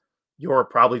tubes. You're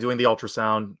probably doing the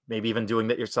ultrasound, maybe even doing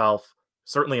that yourself,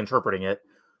 certainly interpreting it.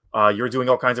 You're doing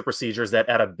all kinds of procedures that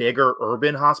at a bigger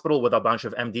urban hospital with a bunch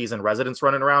of MDs and residents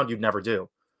running around, you'd never do.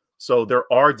 So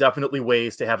there are definitely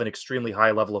ways to have an extremely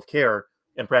high level of care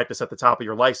and practice at the top of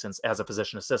your license as a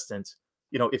physician assistant,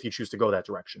 if you choose to go that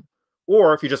direction.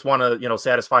 Or if you just want to,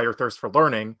 satisfy your thirst for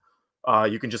learning,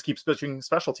 you can just keep switching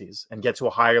specialties and get to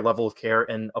a higher level of care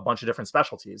in a bunch of different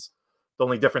specialties. The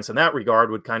only difference in that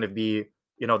regard would kind of be,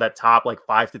 that top like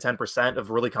 5 to 10%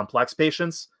 of really complex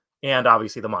patients, and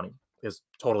obviously the money is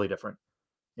totally different.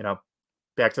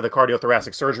 Back to the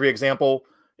cardiothoracic surgery example,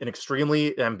 an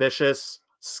extremely ambitious,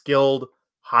 skilled,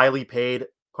 highly paid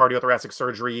cardiothoracic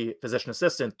surgery physician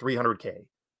assistant, $300K,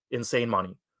 insane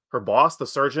money. Her boss, the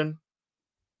surgeon,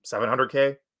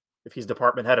 $700K. If he's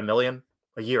department head, $1 million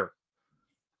a year.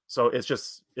 So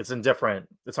it's on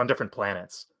different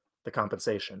planets, the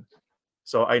compensation.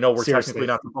 So I know we're technically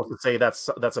not supposed to say that's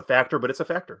a factor, but it's a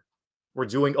factor. We're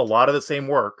doing a lot of the same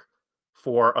work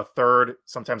for a third,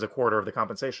 sometimes a quarter of the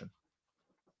compensation.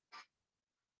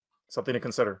 Something to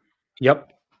consider.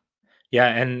 Yep. Yeah,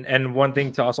 and one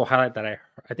thing to also highlight that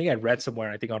I think I read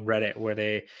somewhere, I think on Reddit, where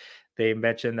they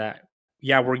mentioned that,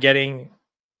 yeah,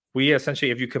 we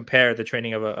essentially, if you compare the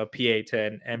training of a PA to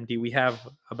an MD, we have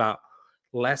about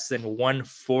less than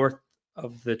 1/4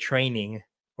 of the training,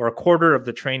 or a quarter of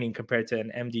the training, compared to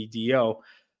an MDDO,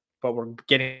 but we're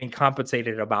getting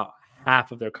compensated about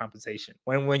half of their compensation.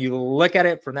 When you look at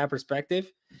it from that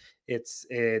perspective, it's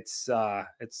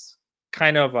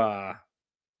kind of a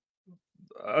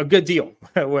good deal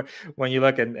when you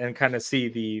look and kind of see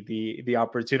the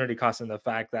opportunity cost, and the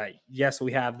fact that, yes,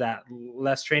 we have that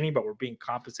less training, but we're being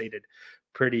compensated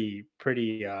pretty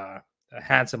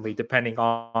handsomely, depending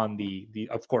on the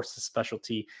of course the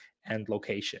specialty and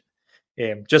location.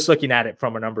 Just looking at it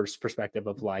from a numbers perspective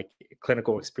of like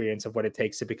clinical experience of what it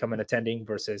takes to become an attending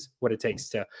versus what it takes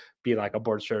to be like a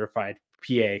board certified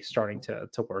PA starting to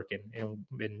work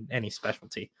in any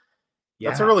specialty. Yeah.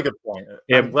 That's a really good point.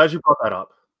 I'm glad you brought that up.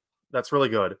 That's really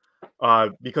good.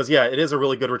 Because yeah, it is a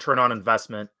really good return on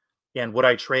investment. And would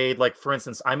I trade, like, for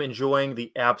instance, I'm enjoying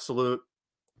the absolute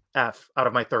F out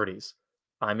of my 30s.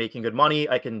 I'm making good money.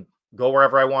 I can go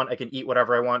wherever I want. I can eat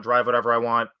whatever I want, drive whatever I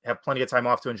want, have plenty of time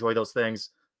off to enjoy those things.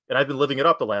 And I've been living it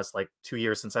up the last like 2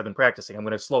 years since I've been practicing. I'm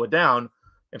going to slow it down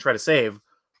and try to save.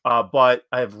 But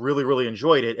I've really, really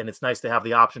enjoyed it. And it's nice to have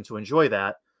the option to enjoy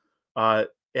that.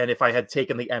 And if I had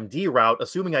taken the MD route,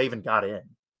 assuming I even got in,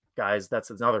 guys,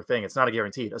 that's another thing. It's not a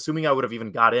guaranteed. Assuming I would have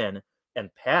even got in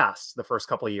and passed the first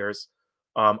couple of years,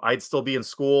 I'd still be in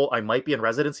school. I might be in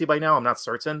residency by now. I'm not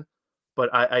certain. But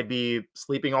I'd be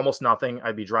sleeping almost nothing.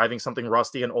 I'd be driving something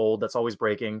rusty and old that's always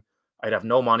breaking. I'd have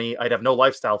no money. I'd have no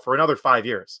lifestyle for another 5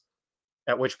 years.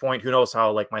 At which point, who knows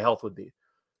how like my health would be,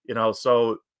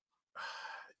 So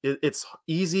it's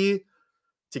easy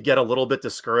to get a little bit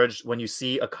discouraged when you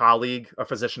see a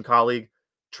physician colleague,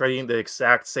 treating the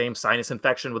exact same sinus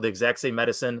infection with the exact same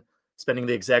medicine, spending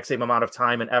the exact same amount of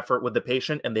time and effort with the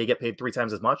patient, and they get paid 3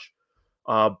 times as much.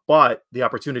 But the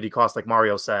opportunity cost, like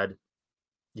Mario said,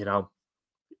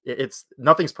 it's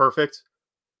nothing's perfect,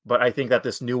 but I think that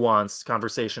this nuanced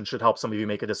conversation should help some of you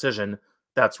make a decision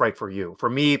that's right for you.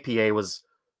 For me, PA was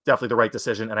definitely the right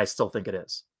decision, and I still think it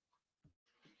is.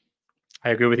 I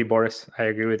agree with you, Boris. I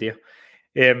agree with you.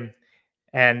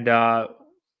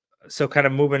 So kind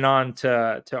of moving on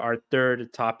to our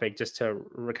third topic, just to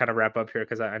kind of wrap up here,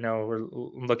 because I know we're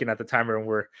looking at the timer and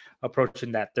we're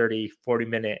approaching that 30-40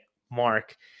 minute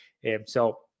mark.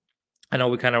 So I know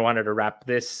we kind of wanted to wrap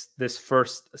this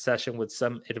first session with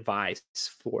some advice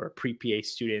for pre-PA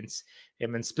students,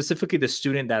 and specifically the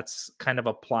student that's kind of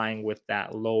applying with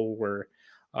that lower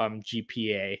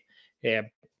GPA.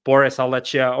 Boris, I'll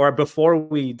let you, or before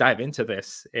we dive into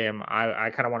this, I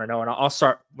kind of want to know, and I'll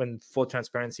start with full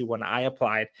transparency. When I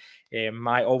applied,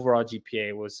 my overall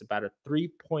GPA was about a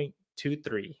 3.2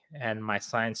 3.23, and my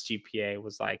science GPA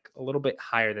was like a little bit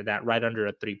higher than that, right under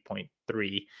a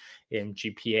 3.3 in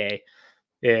GPA.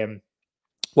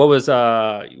 What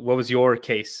was your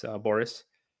case, Boris,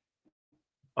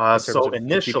 in terms So of GPA, if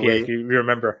initially, you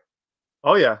remember?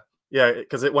 oh yeah,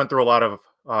 because it went through a lot of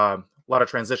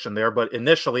transition there. But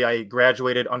initially, I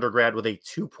graduated undergrad with a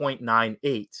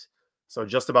 2.98, so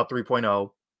just about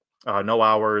 3.0. No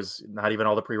hours, not even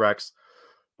all the prereqs.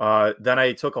 Then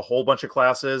I took a whole bunch of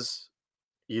classes.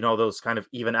 Those kind of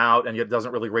even out, and it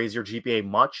doesn't really raise your GPA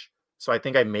much. So I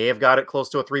think I may have got it close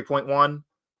to a 3.1,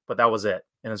 but that was it.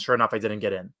 And sure enough, I didn't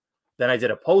get in. Then I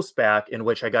did a post back in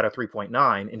which I got a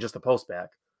 3.9 in just a post back.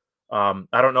 I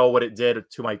don't know what it did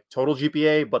to my total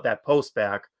GPA, but that post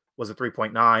back was a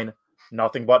 3.9,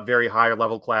 nothing but very higher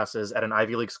level classes at an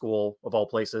Ivy League school of all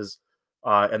places.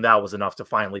 And that was enough to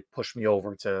finally push me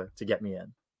over to get me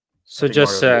in. So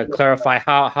just to clarify,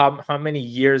 how many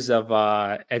years of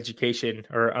education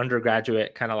or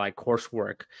undergraduate kind of like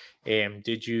coursework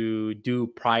did you do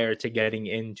prior to getting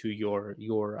into your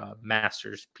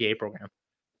master's PA program?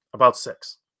 About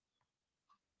 6.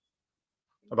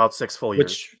 About 6 full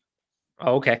years.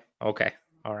 Oh, okay,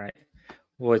 all right.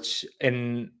 Which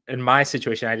in my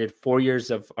situation, I did 4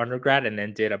 years of undergrad and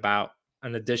then did about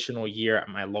an additional year at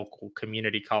my local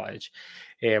community college,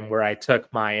 and where I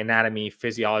took my anatomy,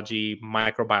 physiology,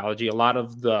 microbiology, a lot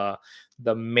of the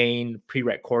main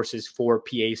prereq courses for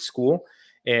PA school.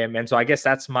 And so I guess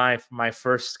that's my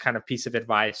first kind of piece of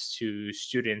advice to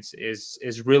students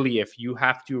is really, if you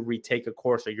have to retake a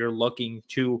course or you're looking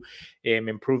to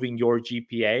improving your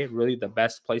GPA, really the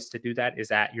best place to do that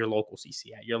is at your local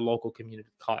CC, at your local community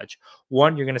college.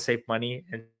 One, you're going to save money,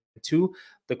 and two,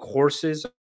 the courses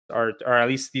or at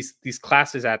least these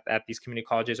classes at these community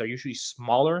colleges are usually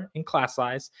smaller in class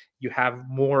size. You have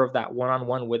more of that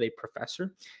one-on-one with a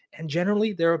professor, and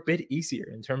generally they're a bit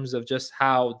easier in terms of just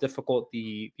how difficult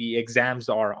the exams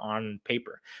are on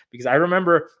paper. Because I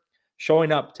remember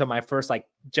showing up to my first like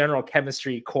general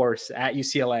chemistry course at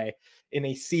UCLA in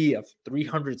a sea of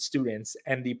 300 students,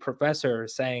 and the professor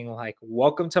saying like,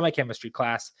 "Welcome to my chemistry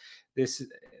class. This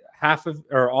half of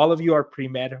or all of you are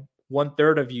pre-med,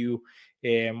 1/3 of you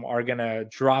are gonna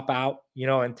drop out,"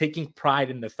 and taking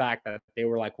pride in the fact that they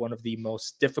were like one of the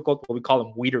most difficult, what we call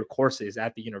them, weeder courses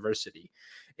at the university.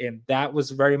 And that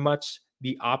was very much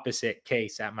the opposite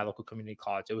case at my local community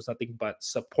college. It was nothing but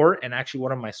support, and actually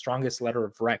one of my strongest letter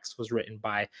of recs was written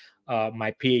by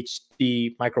my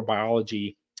PhD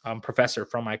microbiology professor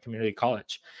from my community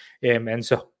college. And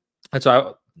so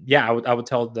I would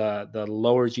tell the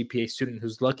lower GPA student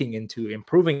who's looking into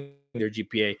improving their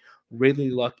GPA,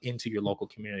 really look into your local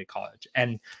community college.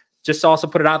 And just to also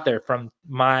put it out there, from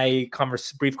my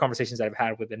brief conversations that I've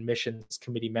had with admissions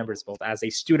committee members, both as a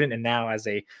student and now as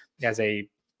a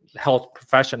health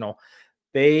professional,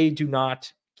 they do not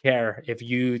care if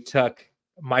you took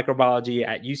microbiology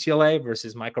at UCLA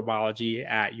versus microbiology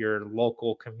at your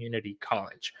local community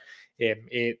college.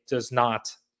 It does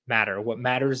not matter. What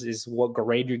matters is what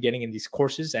grade you're getting in these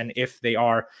courses, and if they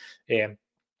are an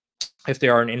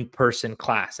in-person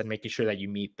class, and making sure that you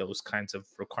meet those kinds of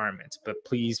requirements. But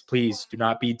please do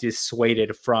not be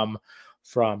dissuaded from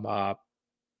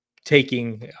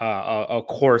taking a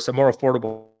course, a more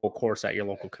affordable course at your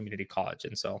local community college.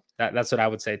 And so that's what I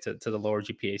would say to the lower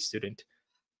GPA student.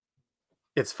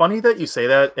 It's funny that you say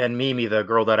that, and Mimi, the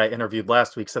girl that I interviewed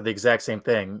last week, said the exact same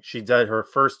thing. She did her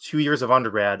first 2 years of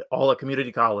undergrad, all at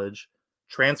community college,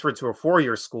 transferred to a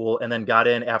 4-year school, and then got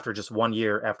in after just 1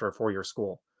 year after a 4-year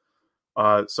school.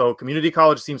 So community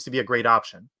college seems to be a great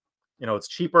option. It's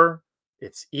cheaper,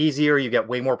 it's easier, you get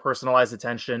way more personalized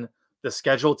attention. The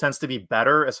schedule tends to be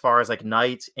better as far as like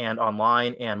night and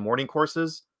online and morning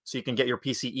courses, so you can get your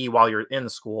PCE while you're in the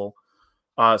school.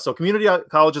 So community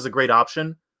college is a great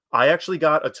option. I actually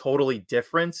got a totally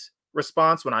different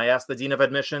response when I asked the dean of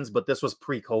admissions, but this was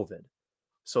pre-COVID.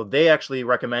 So they actually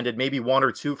recommended maybe 1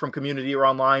 or 2 from community or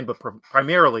online, but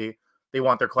primarily they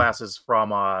want their classes from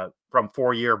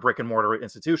 4-year brick and mortar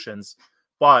institutions.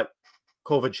 But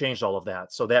COVID changed all of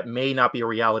that. So that may not be a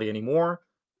reality anymore.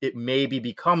 It may be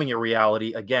becoming a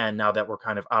reality again now that we're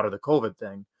kind of out of the COVID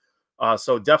thing.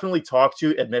 So definitely talk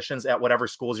to admissions at whatever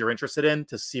schools you're interested in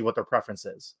to see what their preference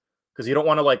is. Because you don't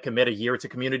want to like commit a year to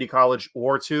community college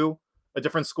or to a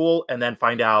different school and then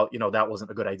find out, that wasn't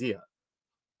a good idea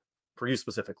for you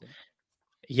specifically.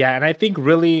 Yeah. And I think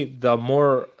really the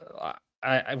more,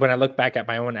 when I look back at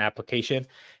my own application,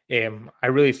 I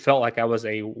really felt like I was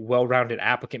a well-rounded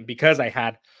applicant because I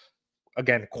had,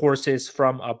 again, courses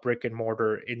from a brick and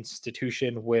mortar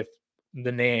institution with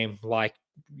the name like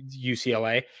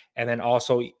UCLA, and then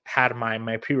also had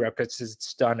my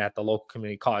prerequisites done at the local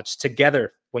community college.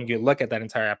 Together, when you look at that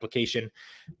entire application,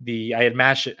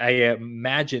 I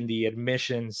imagine the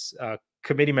admissions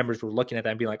committee members were looking at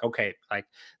that and being like, okay, like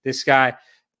this guy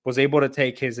was able to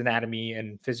take his anatomy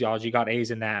and physiology, got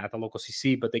A's in that at the local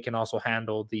CC, but they can also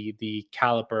handle the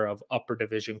caliber of upper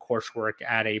division coursework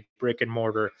at a brick and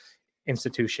mortar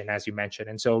institution, as you mentioned.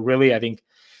 And so really, I think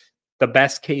the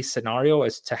best case scenario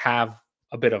is to have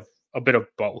a bit of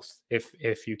both,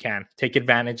 if you can take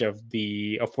advantage of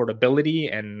the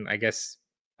affordability, and I guess,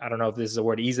 I don't know if this is a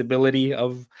word, easeability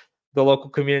of the local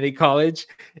community college,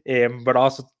 but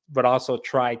also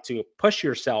try to push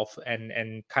yourself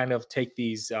and kind of take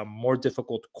these more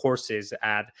difficult courses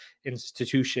at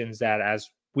institutions that, as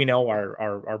we know,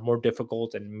 are more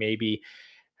difficult and maybe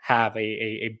have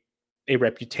a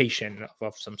reputation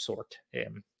of some sort,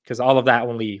 because all of that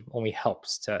only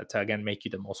helps to again make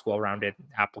you the most well-rounded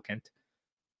applicant.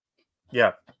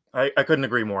 Yeah, I couldn't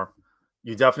agree more.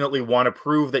 You definitely want to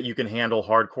prove that you can handle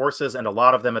hard courses and a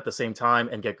lot of them at the same time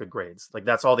and get good grades. Like,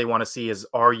 that's all they want to see is,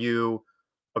 are you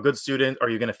a good student? Are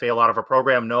you going to fail out of a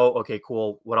program? No. Okay,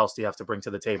 cool. What else do you have to bring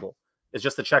to the table? It's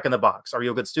just a check in the box. Are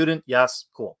you a good student? Yes.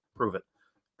 Cool. Prove it.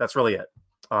 That's really it.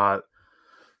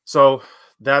 So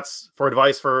that's for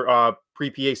advice for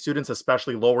pre-PA students,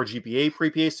 especially lower GPA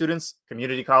pre-PA students.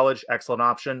 Community college, excellent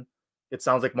option. It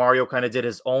sounds like Mario kind of did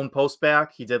his own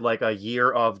post-bac. He did like a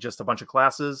year of just a bunch of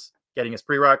classes, getting his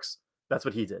prereqs. That's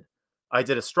what he did. I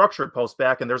did a structured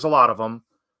post-bac, and there's a lot of them.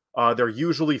 They're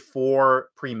usually for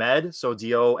pre-med, so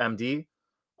DO, MD,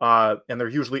 and they're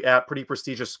usually at pretty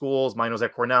prestigious schools. Mine was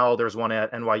at Cornell. There's one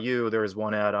at NYU. There's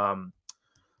one at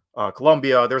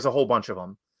Columbia. There's a whole bunch of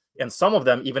them. And some of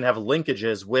them even have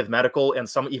linkages with medical and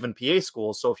some even PA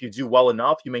schools. So if you do well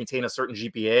enough, you maintain a certain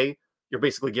GPA, you're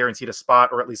basically guaranteed a spot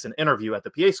or at least an interview at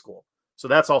the PA school. So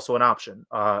that's also an option,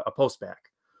 a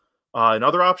post-bac.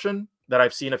 Another option that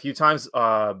I've seen a few times,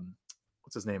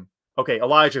 what's his name? Okay,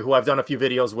 Elijah, who I've done a few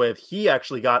videos with, he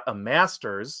actually got a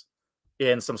master's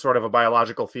in some sort of a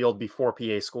biological field before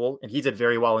PA school, and he did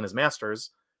very well in his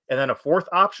master's. And then a fourth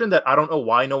option that I don't know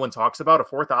why no one talks about, a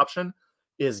fourth option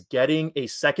is getting a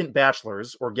second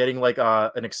bachelor's or getting like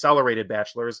an accelerated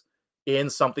bachelor's in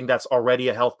something that's already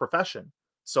a health profession.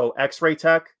 So X-ray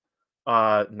tech,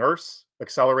 nurse,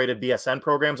 accelerated BSN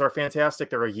programs are fantastic.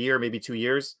 They're a year, maybe 2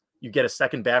 years. You get a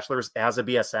second bachelor's as a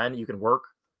BSN. You can work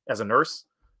as a nurse.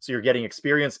 So you're getting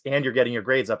experience and you're getting your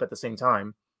grades up at the same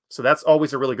time. So that's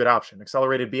always a really good option.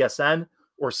 Accelerated BSN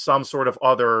or some sort of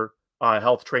other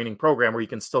health training program where you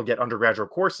can still get undergraduate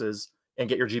courses and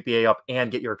get your GPA up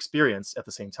and get your experience at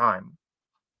the same time.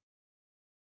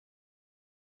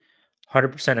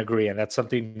 100% agree. And that's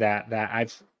something that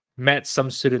I've met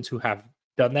some students who have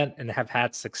done that and have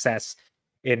had success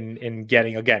in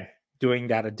getting, again, doing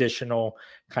that additional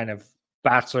kind of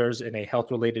bachelor's in a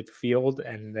health related field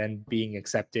and then being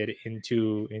accepted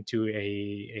into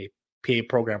a PA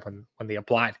program when they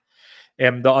applied.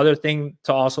 And the other thing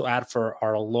to also add for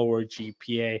our lower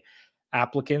GPA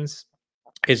applicants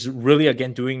is really,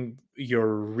 again, doing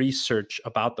your research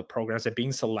about the programs and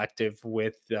being selective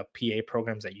with the PA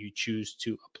programs that you choose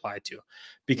to apply to,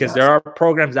 because there are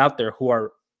programs out there who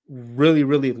are really,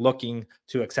 really looking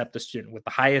to accept the student with the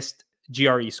highest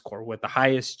GRE score, with the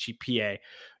highest GPA,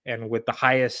 and with the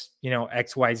highest,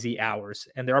 XYZ hours.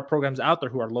 And there are programs out there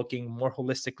who are looking more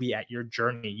holistically at your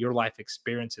journey, your life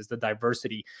experiences, the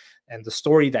diversity, and the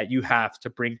story that you have to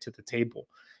bring to the table.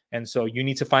 And so you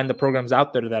need to find the programs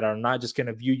out there that are not just going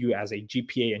to view you as a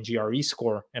GPA and GRE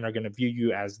score and are going to view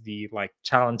you as the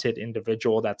talented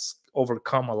individual that's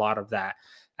overcome a lot of that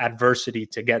adversity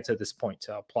to get to this point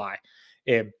to apply.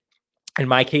 In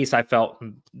my case, I felt,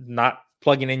 not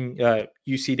plugging in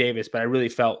UC Davis, but I really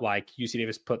felt like UC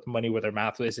Davis put money where their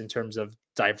mouth is in terms of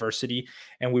diversity.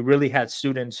 And we really had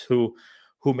students who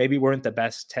maybe weren't the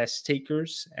best test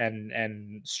takers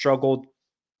and struggled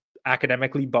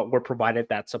academically, but were provided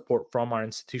that support from our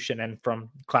institution and from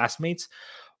classmates.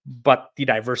 But the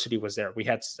diversity was there.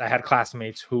 I had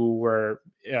classmates who were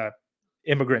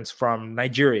immigrants from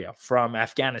Nigeria, from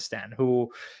Afghanistan,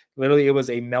 who literally, it was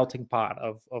a melting pot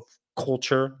of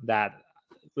culture that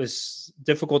was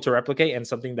difficult to replicate and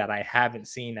something that I haven't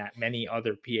seen at many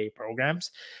other PA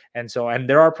programs. And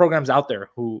there are programs out there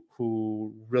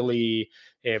who really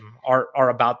are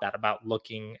about that, about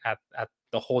looking at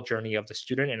the whole journey of the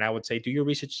student. And I would say, do your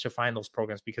research to find those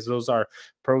programs, because those are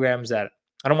programs that,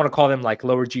 I don't want to call them like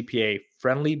lower GPA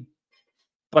friendly,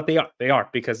 but they are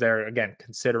because they're, again,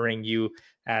 considering you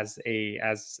as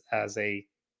a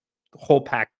whole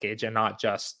package and not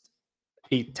just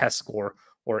a test score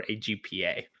or a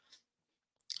GPA.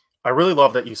 I really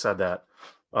love that you said that.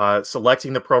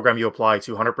 Selecting the program you apply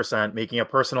to 100%, making a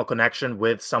personal connection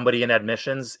with somebody in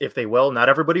admissions, if they will. Not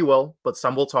everybody will, but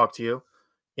some will talk to you.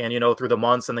 And, through the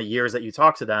months and the years that you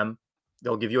talk to them,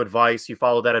 they'll give you advice. You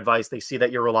follow that advice. They see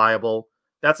that you're reliable.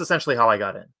 That's essentially how I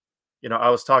got in. I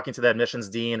was talking to the admissions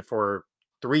dean for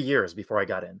 3 years before I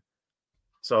got in.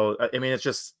 So, I mean,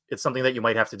 it's something that you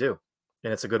might have to do.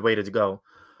 And it's a good way to go.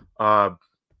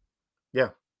 Yeah,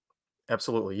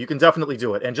 absolutely. You can definitely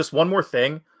do it. And just one more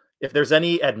thing. If there's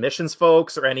any admissions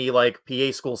folks or any like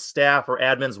PA school staff or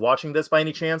admins watching this by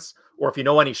any chance, or if you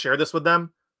know any, share this with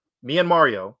them. Me and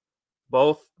Mario,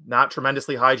 both not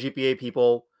tremendously high GPA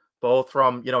people, both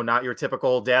from, not your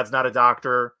typical dad's not a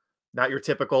doctor, not your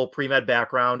typical pre-med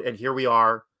background. And here we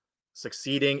are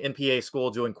succeeding in PA school,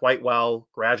 doing quite well,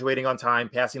 graduating on time,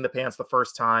 passing the pants the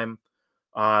first time,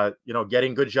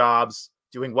 getting good jobs,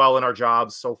 doing well in our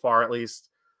jobs so far, at least,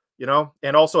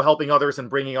 and also helping others and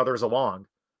bringing others along.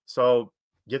 So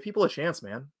give people a chance,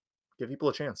 man. Give people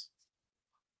a chance.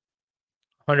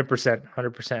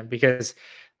 100%, because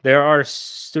there are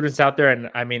students out there, and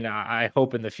I mean, I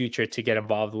hope in the future to get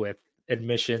involved with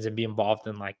admissions and be involved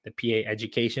in like the PA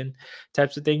education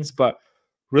types of things. But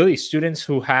really, students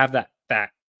who have that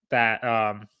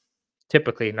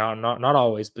typically, not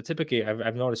always, but typically,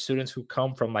 I've noticed students who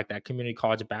come from like that community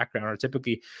college background are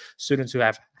typically students who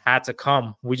have had to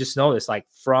come. We just know this, like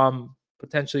from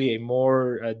potentially a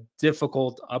more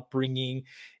difficult upbringing.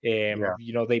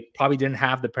 They probably didn't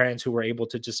have the parents who were able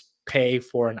to just pay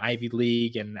for an Ivy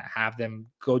League and have them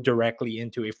go directly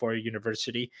into a four-year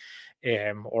university,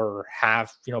 or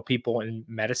have people in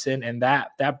medicine, and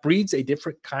that breeds a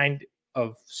different kind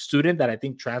of student that I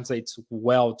think translates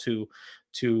well to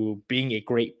being a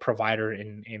great provider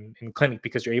in clinic,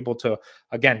 because you're able to,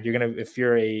 again, if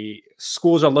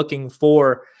schools are looking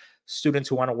for students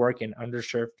who want to work in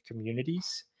underserved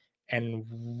communities, and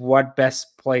what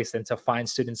best place than to find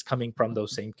students coming from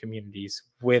those same communities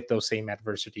with those same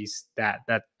adversities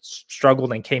that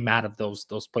struggled and came out of those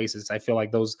places. I feel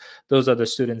like those are the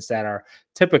students that are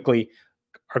typically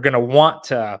going to want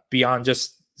to, beyond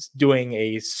just doing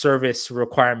a service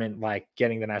requirement like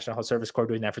getting the National Health Service Corps,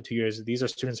 doing that for 2 years, these are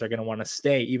students that are going to want to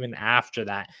stay even after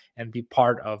that and be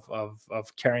part of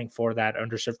caring for that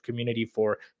underserved community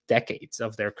for decades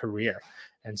of their career.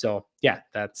 And so, yeah,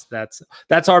 that's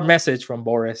our message from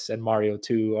Boris and Mario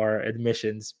to our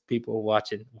admissions people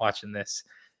watching this.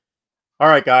 All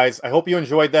right, guys, I hope you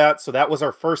enjoyed that. So that was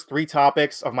our first 3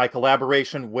 topics of my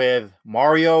collaboration with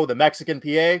Mario, the Mexican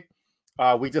PA.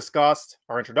 We discussed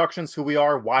our introductions, who we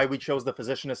are, why we chose the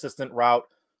physician assistant route,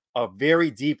 a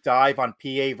very deep dive on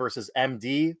PA versus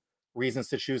MD, reasons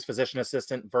to choose physician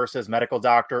assistant versus medical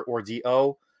doctor or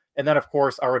DO. And then, of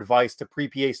course, our advice to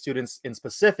pre-PA students in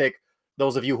specific,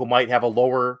 those of you who might have a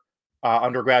lower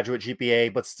undergraduate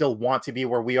GPA, but still want to be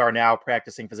where we are now,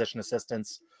 practicing physician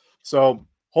assistants. So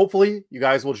hopefully you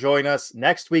guys will join us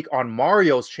next week on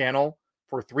Mario's channel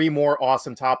for 3 more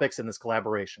awesome topics in this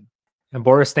collaboration. And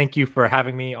Boris, thank you for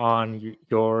having me on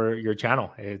your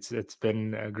channel. It's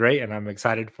been great, and I'm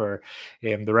excited for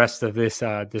the rest of this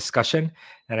discussion.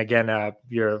 And again,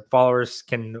 your followers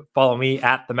can follow me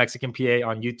at the Mexican PA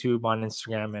on YouTube, on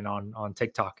Instagram, and on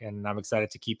TikTok. And I'm excited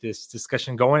to keep this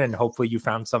discussion going. And hopefully, you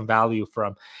found some value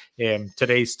from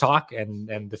today's talk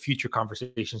and the future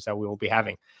conversations that we will be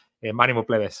having. Animo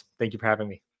plebes. Thank you for having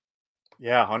me.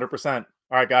 Yeah, 100%.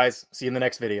 All right, guys. See you in the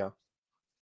next video.